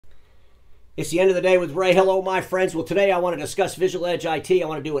It's the end of the day with Ray. Hello, my friends. Well, today I want to discuss Visual Edge IT. I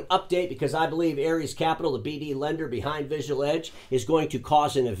want to do an update because I believe Ares Capital, the BD lender behind Visual Edge, is going to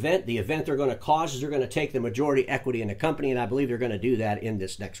cause an event. The event they're going to cause is they're going to take the majority equity in the company, and I believe they're going to do that in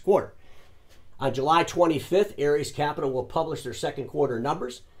this next quarter. On July 25th, Ares Capital will publish their second quarter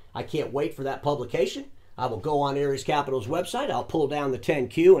numbers. I can't wait for that publication. I will go on Ares Capital's website. I'll pull down the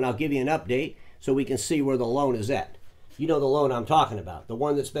 10Q, and I'll give you an update so we can see where the loan is at. You know the loan I'm talking about, the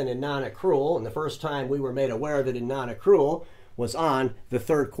one that's been in non-accrual, and the first time we were made aware of it in non-accrual was on the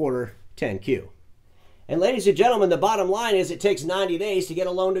third quarter 10Q. And ladies and gentlemen, the bottom line is it takes 90 days to get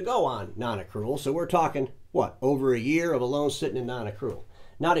a loan to go on non-accrual, so we're talking, what, over a year of a loan sitting in non-accrual.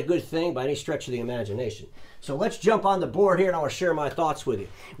 Not a good thing by any stretch of the imagination. So let's jump on the board here and I want to share my thoughts with you.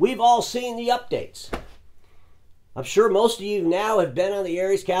 We've all seen the updates. I'm sure most of you now have been on the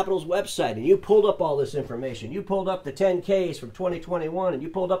Ares Capital's website and you pulled up all this information. You pulled up the 10Ks from 2021 and you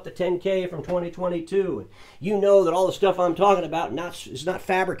pulled up the 10K from 2022. And you know that all the stuff I'm talking about is not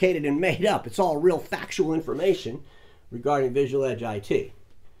fabricated and made up. It's all real factual information regarding Visual Edge IT.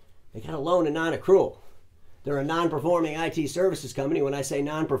 They got a loan in non-accrual. They're a non-performing IT services company. When I say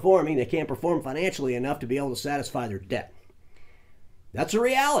non-performing, they can't perform financially enough to be able to satisfy their debt. That's a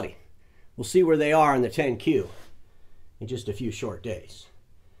reality. We'll see where they are in the 10Q. In just a few short days.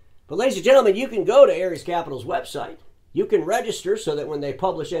 But ladies and gentlemen, you can go to Ares Capital's website. You can register so that when they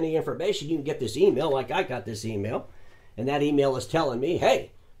publish any information, you can get this email like I got this email. And that email is telling me,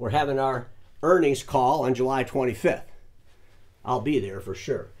 hey, we're having our earnings call on July 25th. I'll be there for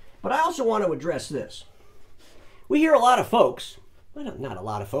sure. But I also want to address this. We hear a lot of folks, well, not a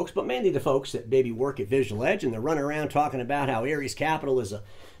lot of folks, but mainly the folks that maybe work at Visual Edge, and they're running around talking about how Ares Capital is a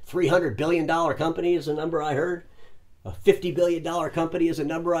 $300 billion company is a number I heard. A $50 billion company is a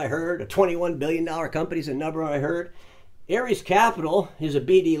number I heard. A $21 billion company is a number I heard. Ares Capital is a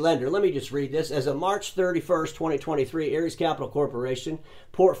BD lender. Let me just read this. As of March 31st, 2023, Ares Capital Corporation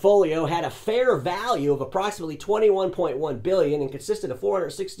portfolio had a fair value of approximately $21.1 billion and consisted of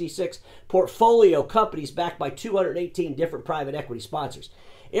 466 portfolio companies backed by 218 different private equity sponsors.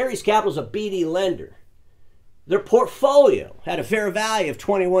 Ares Capital is a BD lender. Their portfolio had a fair value of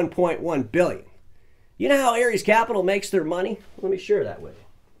 $21.1 billion. You know how Ares Capital makes their money? Let me share that with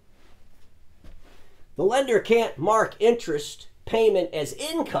you. The lender can't mark interest payment as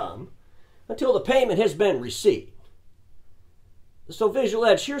income until the payment has been received. So Visual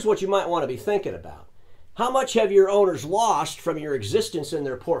Edge, here's what you might want to be thinking about. How much have your owners lost from your existence in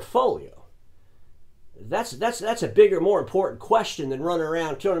their portfolio? That's a bigger, more important question than running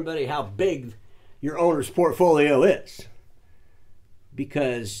around telling everybody how big your owner's portfolio is.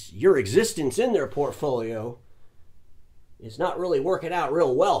 Because your existence in their portfolio is not really working out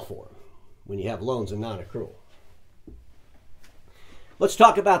real well for them when you have loans in non-accrual. Let's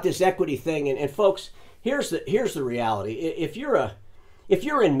talk about this equity thing, and folks, here's the reality. If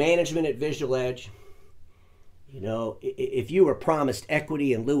you're in management at Visual Edge, you know, if you were promised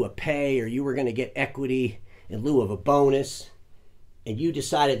equity in lieu of pay, or you were going to get equity in lieu of a bonus, and you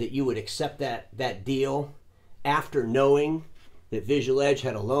decided that you would accept that deal after knowing that Visual Edge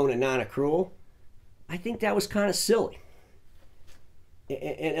had a loan in non-accrual, I think that was kind of silly.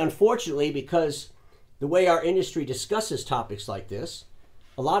 And unfortunately, because the way our industry discusses topics like this,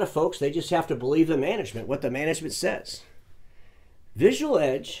 a lot of folks, they just have to believe the management, what the management says. Visual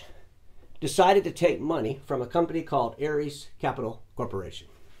Edge decided to take money from a company called Ares Capital Corporation.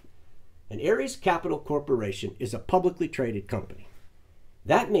 And Ares Capital Corporation is a publicly traded company.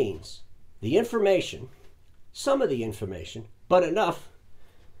 That means the information, some of the information, but enough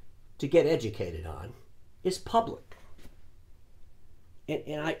to get educated on, is public.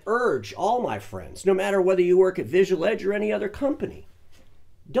 And I urge all my friends, no matter whether you work at Visual Edge or any other company,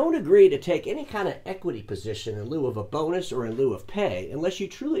 don't agree to take any kind of equity position in lieu of a bonus or in lieu of pay unless you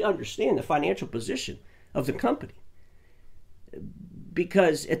truly understand the financial position of the company.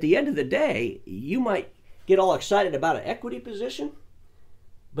 Because at the end of the day, you might get all excited about an equity position,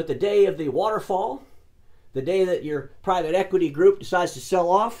 but the day of the waterfall, the day that your private equity group decides to sell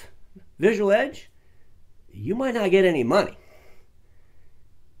off Visual Edge, you might not get any money.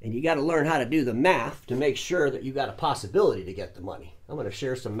 And you got to learn how to do the math to make sure that you got a possibility to get the money. I'm going to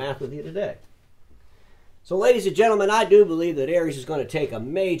share some math with you today. So ladies and gentlemen, I do believe that Ares is going to take a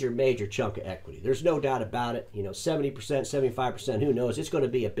major, major chunk of equity. There's no doubt about it. You know, 70%, 75%, who knows? It's going to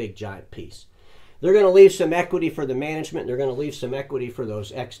be a big, giant piece. They're going to leave some equity for the management. They're going to leave some equity for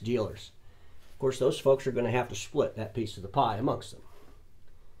those ex-dealers. Of course, those folks are going to have to split that piece of the pie amongst them.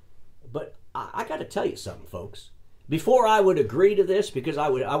 But I got to tell you something, folks. Before I would agree to this, because I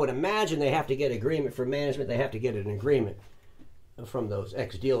would imagine they have to get agreement from management, they have to get an agreement from those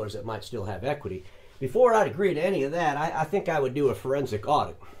ex-dealers that might still have equity. Before I'd agree to any of that, I think I would do a forensic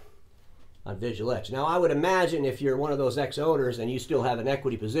audit on Visual Edge. Now, I would imagine if you're one of those ex-owners and you still have an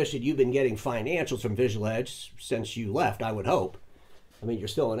equity position, you've been getting financials from Visual Edge since you left, I would hope. I mean, you're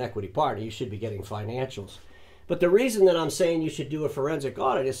still an equity partner. You should be getting financials. But the reason that I'm saying you should do a forensic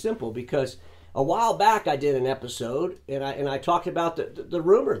audit is simple, because a while back I did an episode and I talked about the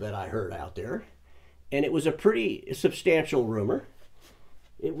rumor that I heard out there. And it was a pretty substantial rumor.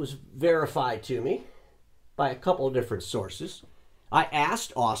 It was verified to me by a couple of different sources. I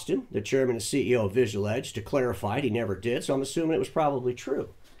asked Austin, the chairman and CEO of Visual Edge, to clarify it. He never did, so I'm assuming it was probably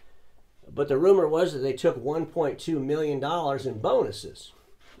true. But the rumor was that they took $1.2 million in bonuses,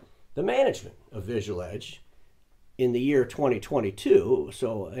 the management of Visual Edge, in the year 2022.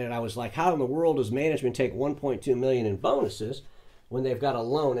 So, and I was like, how in the world does management take $1.2 million in bonuses when they've got a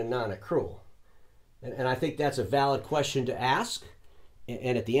loan and non-accrual? And I think that's a valid question to ask.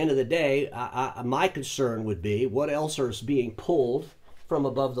 And at the end of the day, my concern would be, what else is being pulled from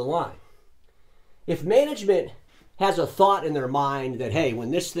above the line? If management has a thought in their mind that, hey,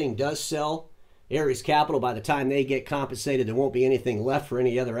 when this thing does sell, Ares Capital, by the time they get compensated, there won't be anything left for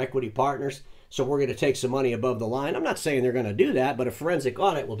any other equity partners, so we're going to take some money above the line. I'm not saying they're going to do that, but a forensic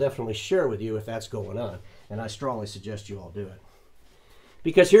audit will definitely share with you if that's going on. And I strongly suggest you all do it.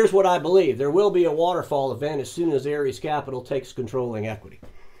 Because here's what I believe. There will be a waterfall event as soon as Ares Capital takes controlling equity.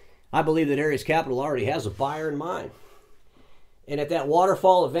 I believe that Ares Capital already has a buyer in mind. And at that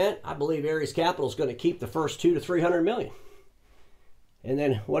waterfall event, I believe Ares Capital is going to keep the first $200 to $300 million. And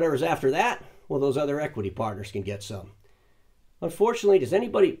then whatever's after that, well, those other equity partners can get some. Unfortunately, does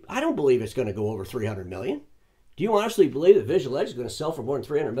anybody, I don't believe it's going to go over $300 million. Do you honestly believe that Visual Edge is going to sell for more than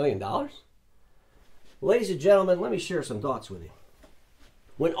 $300 million? Ladies and gentlemen, let me share some thoughts with you.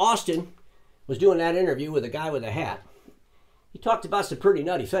 When Austin was doing that interview with a guy with a hat, he talked about some pretty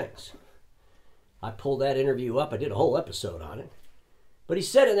nutty things. I pulled that interview up. I did a whole episode on it. But he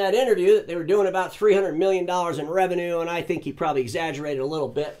said in that interview that they were doing about $300 million in revenue, and I think he probably exaggerated a little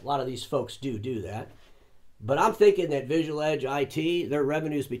bit. A lot of these folks do that. But I'm thinking that Visual Edge IT, their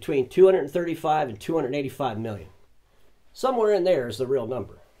revenue is between $235 and $285 million. Somewhere in there is the real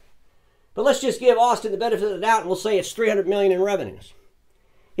number. But let's just give Austin the benefit of the doubt, and we'll say it's $300 million in revenues.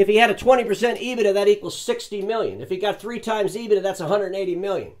 If he had a 20% EBITDA, that equals $60 million. If he got 3 times EBITDA, that's $180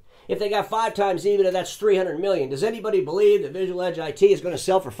 million. If they got 5 times EBITDA, that's $300 million. Does anybody believe that Visual Edge IT is going to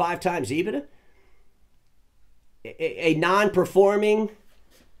sell for 5 times EBITDA? A non-performing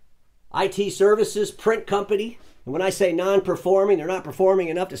IT services print company. And when I say non-performing, they're not performing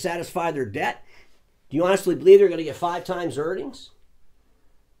enough to satisfy their debt. Do you honestly believe they're going to get 5 times earnings?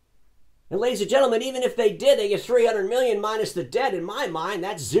 And ladies and gentlemen, even if they did, they get $300 million minus the debt. In my mind,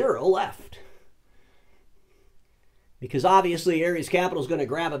 that's zero left. Because obviously Ares Capital is going to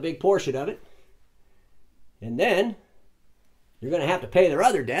grab a big portion of it. And then you're going to have to pay their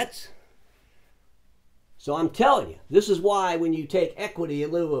other debts. So I'm telling you, this is why when you take equity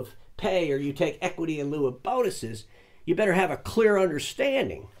in lieu of pay or you take equity in lieu of bonuses, you better have a clear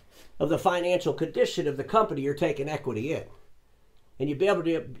understanding of the financial condition of the company you're taking equity in. And you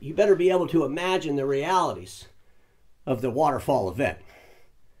better be able to imagine the realities of the waterfall event.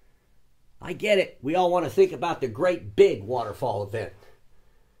 I get it. We all want to think about the great big waterfall event.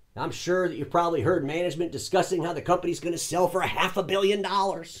 I'm sure that you've probably heard management discussing how the company's going to sell for $500 million.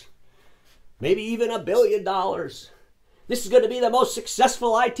 Maybe even $1 billion. This is going to be the most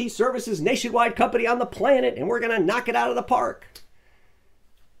successful IT services nationwide company on the planet, and we're going to knock it out of the park.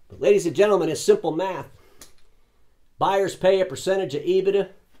 But ladies and gentlemen, it's simple math. Buyers pay a percentage of EBITDA.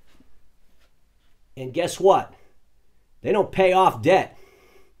 And guess what? They don't pay off debt.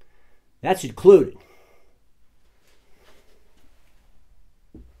 That's included.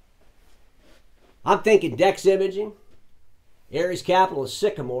 I'm thinking Dex Imaging, Ares Capital, and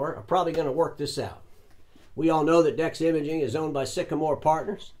Sycamore are probably going to work this out. We all know that Dex Imaging is owned by Sycamore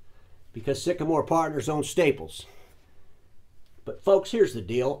Partners because Sycamore Partners own Staples. But folks, here's the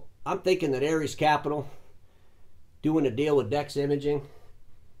deal. I'm thinking that Ares Capital doing a deal with Dex Imaging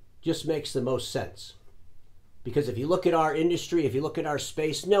just makes the most sense. Because if you look at our industry, if you look at our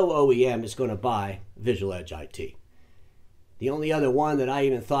space, no OEM is going to buy Visual Edge IT. The only other one that I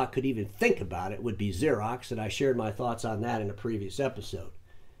even thought could even think about it would be Xerox, and I shared my thoughts on that in a previous episode.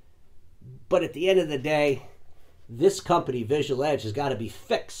 But at the end of the day, this company, Visual Edge, has got to be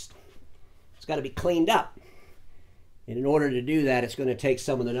fixed. It's got to be cleaned up. And in order to do that, it's going to take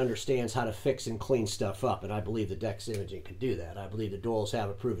someone that understands how to fix and clean stuff up. And I believe the Dex Imaging could do that. I believe the Doyles have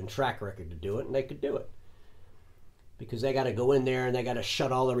a proven track record to do it, and they could do it. Because they got to go in there and they got to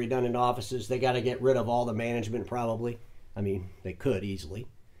shut all the redundant offices. They got to get rid of all the management probably. I mean, they could easily.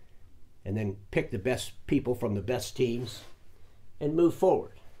 And then pick the best people from the best teams and move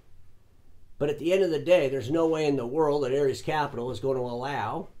forward. But at the end of the day, there's no way in the world that Ares Capital is going to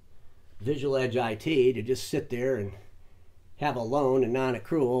allow Visual Edge IT to just sit there and have a loan and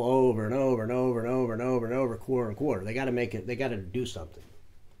non-accrual over and over and over and over and over and over, quarter and quarter. They got to make it. They got to do something.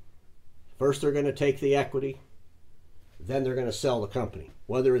 First, they're going to take the equity. Then they're going to sell the company.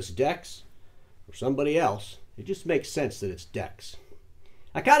 Whether it's Dex or somebody else, it just makes sense that it's Dex.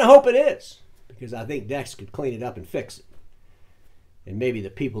 I kind of hope it is, because I think Dex could clean it up and fix it. And maybe the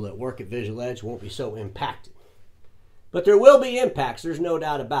people that work at Visual Edge won't be so impacted. But there will be impacts, there's no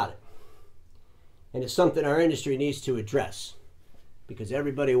doubt about it. And it's something our industry needs to address, because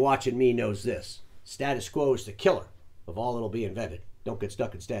everybody watching me knows this. Status quo is the killer of all that'll be invented. Don't get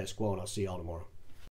stuck in status quo, and I'll see y'all tomorrow.